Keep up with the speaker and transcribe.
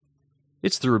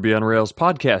It's the Ruby on Rails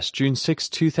podcast, June 6,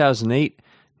 2008,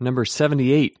 number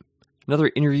 78.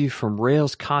 Another interview from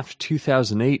RailsConf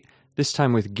 2008, this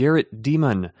time with Garrett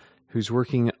Dimon, who's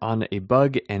working on a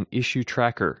bug and issue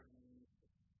tracker.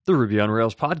 The Ruby on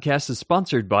Rails podcast is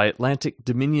sponsored by Atlantic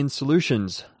Dominion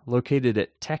Solutions, located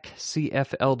at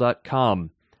techcfl.com.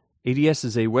 ADS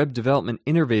is a web development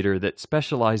innovator that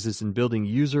specializes in building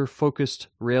user-focused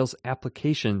Rails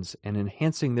applications and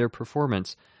enhancing their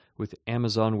performance with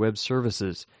Amazon Web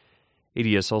Services.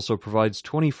 ADS also provides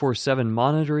 24/7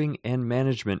 monitoring and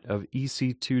management of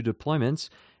EC2 deployments,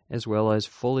 as well as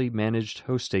fully managed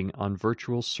hosting on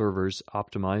virtual servers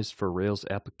optimized for Rails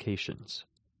applications.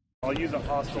 I'll use a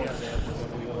hostile.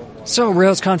 So,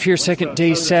 RailsConf here, second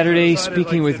day Saturday,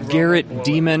 speaking with Garrett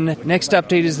Dimon. Next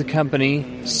update is the company.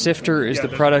 Sifter is the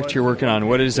product you're working on.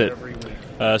 What is it?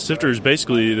 Sifter is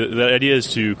basically, the idea is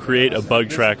to create a bug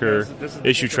tracker,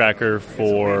 issue tracker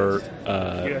for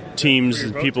teams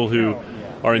and people who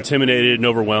are intimidated and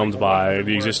overwhelmed by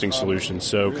the existing solutions.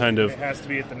 So kind of,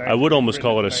 I would almost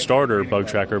call it a starter bug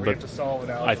tracker, but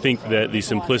I think that the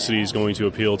simplicity is going to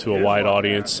appeal to a wide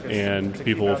audience, and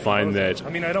people will find that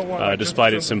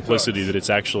despite its simplicity, that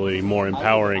it's actually more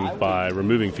empowering by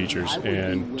removing features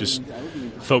and just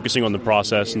focusing on the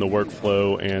process and the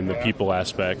workflow and the people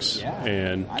aspects.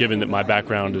 And given that my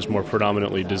background is more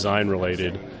predominantly design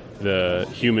related, the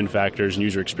human factors and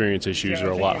user experience issues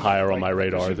are a lot higher on my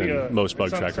radar than most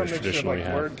bug trackers traditionally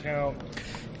have.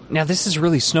 Now, this has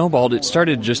really snowballed. It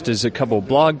started just as a couple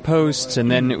blog posts,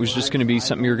 and then it was just going to be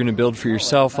something you were going to build for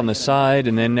yourself on the side,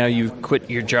 and then now you've quit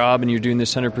your job and you're doing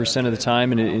this 100% of the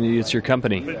time, and it's your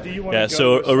company. Yeah,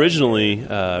 so originally,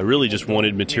 really just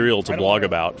wanted material to blog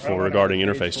about regarding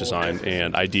interface design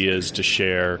and ideas to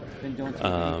share,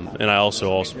 and I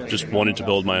also just wanted to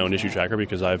build my own issue tracker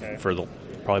because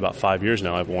probably about 5 years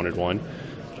now I've wanted one.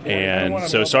 And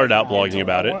so I started out blogging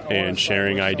about it and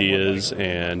sharing ideas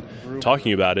and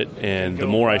talking about it. And the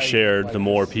more I shared, the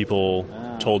more people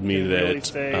told me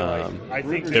that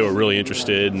they were really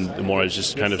interested, and the more I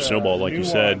just kind of snowballed, like you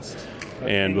said.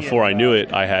 And before I knew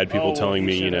it, I had people telling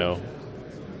me,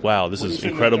 wow, this is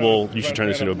incredible. You should turn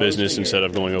this into a business instead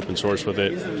of going open source with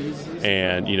it.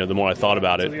 And, the more I thought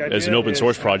about it, as an open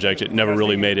source project, it never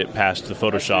really made it past the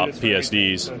Photoshop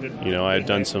PSDs. I had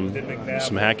done some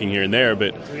hacking here and there,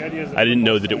 but I didn't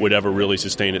know that it would ever really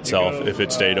sustain itself if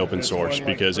it stayed open source,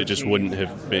 because it just wouldn't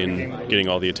have been getting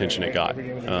all the attention it got.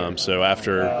 So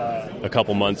after a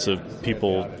couple months of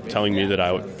people telling me that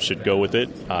I should go with it,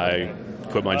 I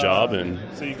quit my job and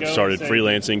started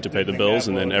freelancing to pay the bills,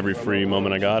 and then every free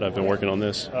moment I got, I've been working on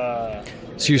this.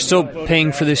 So you're still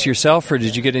paying for this yourself, or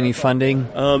did you get any funding?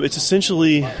 It's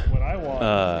essentially,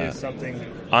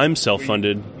 I'm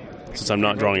self-funded since I'm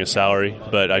not drawing a salary,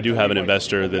 but I do have an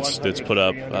investor that's put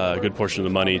up a good portion of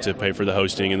the money to pay for the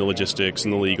hosting and the logistics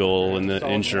and the legal and the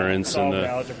insurance and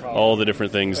all the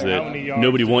different things that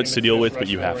nobody wants to deal with, but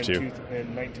you have to.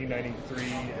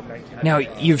 Now,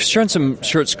 you've shown some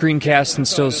short screencasts and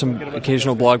still some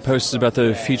occasional blog posts about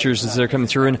the features as they're coming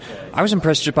through, and I was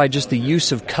impressed by just the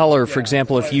use of color. For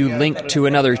example, if you link to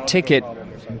another ticket,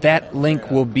 that link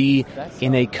will be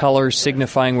in a color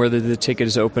signifying whether the ticket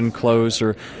is open, closed,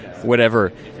 or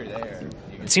whatever.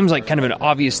 It seems like kind of an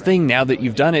obvious thing now that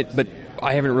you've done it, but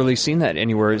I haven't really seen that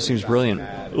anywhere. It seems brilliant.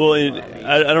 Well,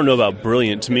 I don't know about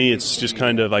brilliant. To me, it's just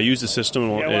kind of, I use the system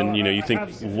and, you think,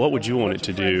 what would you want it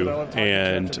to do?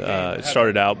 And it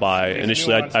started out by,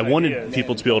 initially, I wanted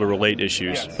people to be able to relate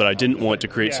issues, but I didn't want to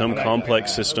create some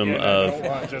complex system of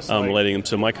relating them.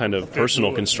 So my kind of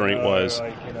personal constraint was,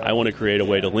 I want to create a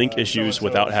way to link issues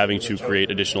without having to create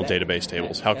additional database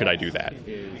tables. How could I do that?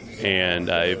 And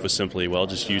it was simply,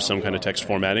 just use some kind of text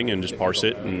formatting and just parse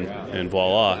it and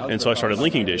voila. And so I started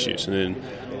linking to issues. And then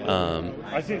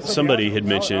somebody had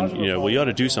mentioned, you ought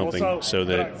to do something so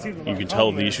that you can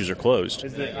tell the issues are closed.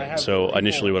 So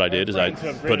initially what I did is I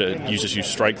use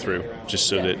strike through, just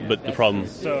so that, but the problem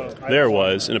there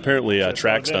was, and apparently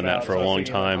Track's done that for a long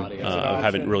time. I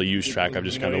haven't really used Track, I've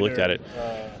just kind of looked at it.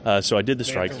 So I did the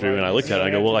strike through and I looked at it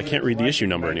and I go, I can't read the issue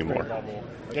number anymore.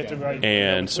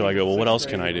 And so I go, what else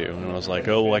can I do? And I was like,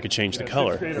 I could change the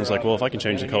color. And I was like, if I can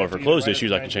change the color for closed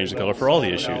issues, I can change the color for all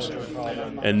the issues.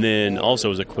 And then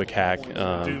also as a quick hack,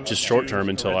 just short term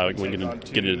until I get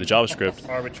into the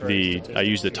JavaScript, I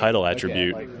use the title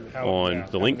attribute on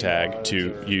the link tag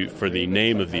for the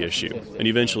name of the issue. And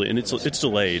eventually, and it's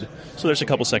delayed, so there's a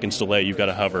couple seconds delay. You've got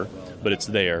to hover, but it's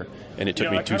there. And it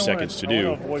took me 2 seconds to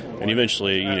do. And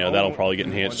eventually, that'll probably get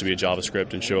enhanced to be a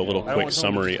JavaScript and show a little quick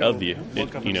summary of the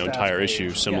entire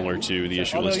issue, similar to the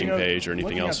issue listing page or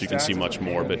anything else. You can see much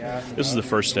more. But this is the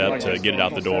first step to get it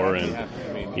out the door.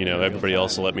 And everybody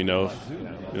else will let me know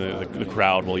if the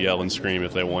crowd will yell and scream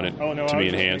if they want it to be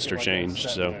enhanced or changed.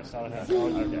 So,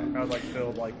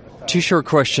 2 short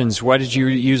questions. Why did you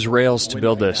use Rails to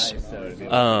build this?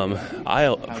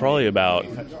 I probably about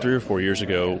 3 or 4 years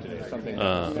ago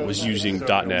was using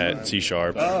 .NET, C#,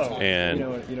 and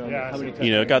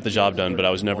it got the job done. But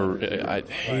I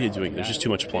hated doing it. There's just too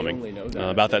much plumbing.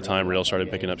 About that time, Rails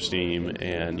started picking up steam,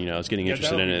 and I was getting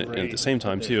interested in it. And at the same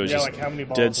time, too, I was just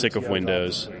dead sick of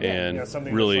Windows and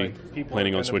really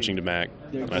planning on switching to Mac.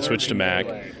 And I switched to Mac.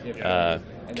 Back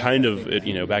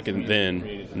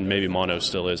then, maybe Mono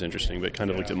still is interesting, but kind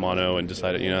of looked at Mono and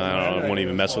decided, I don't want to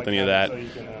even mess with any of that.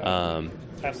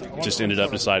 Just ended up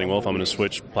deciding, well, if I'm going to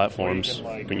switch platforms,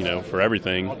 for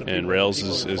everything, and Rails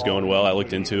is going well. I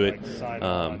looked into it.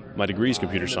 My degree is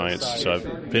computer science, so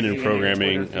I've been in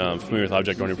programming, familiar with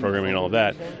object-oriented programming and all of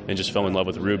that, and just fell in love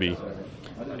with Ruby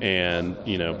and,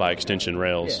 by extension,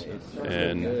 Rails,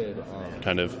 and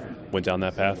kind of went down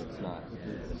that path.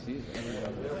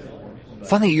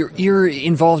 Funny, you're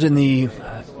involved in the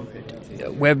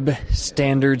web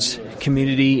standards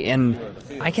community, and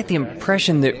I get the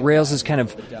impression that Rails is kind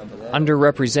of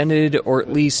underrepresented, or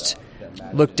at least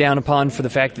looked down upon for the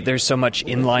fact that there's so much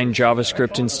inline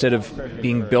JavaScript instead of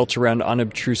being built around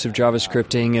unobtrusive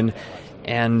JavaScripting,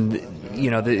 and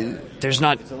there's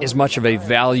not as much of a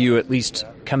value, at least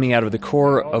coming out of the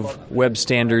core of web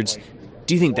standards.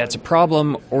 Do you think that's a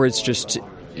problem, or it's just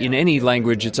in any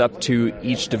language it's up to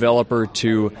each developer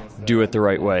to do it the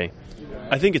right way?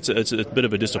 I think it's a bit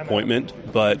of a disappointment,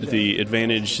 but the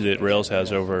advantage that Rails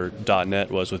has over .NET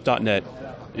was with .NET,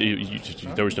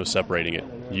 there was no separating it.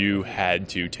 You had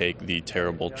to take the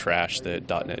terrible trash that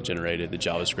 .NET generated, the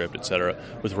JavaScript, etc.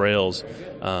 With Rails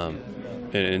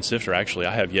and Sifter, actually,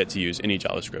 I have yet to use any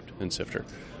JavaScript in Sifter.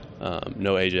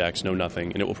 No Ajax, no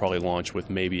nothing, and it will probably launch with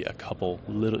maybe a couple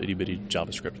little itty-bitty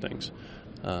JavaScript things.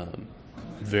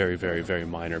 Very, very, very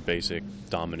minor, basic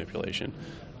DOM manipulation.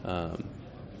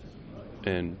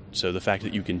 And so the fact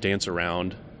that you can dance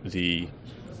around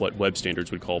what web standards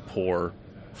would call poor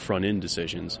front-end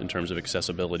decisions in terms of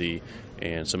accessibility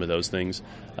and some of those things,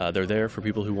 they're there for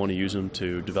people who want to use them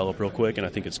to develop real quick, and I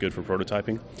think it's good for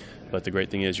prototyping. But the great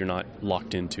thing is you're not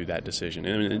locked into that decision.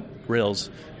 And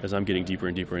Rails, as I'm getting deeper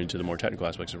and deeper into the more technical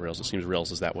aspects of Rails, it seems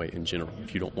Rails is that way in general.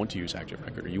 If you don't want to use Active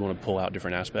Record, or you want to pull out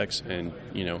different aspects and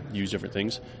use different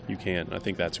things, you can. And I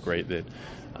think that's great that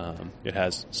it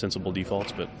has sensible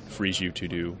defaults, but frees you to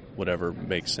do whatever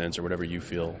makes sense or whatever you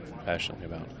feel passionately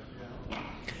about.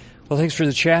 Well, thanks for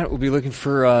the chat. We'll be looking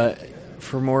for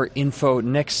more info.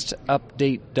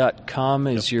 Nextupdate.com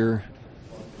is your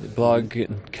blog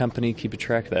and company. Keep a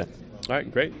track of that. All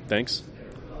right, great. Thanks.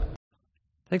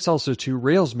 Thanks also to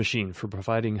Rails Machine for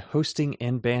providing hosting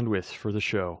and bandwidth for the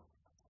show.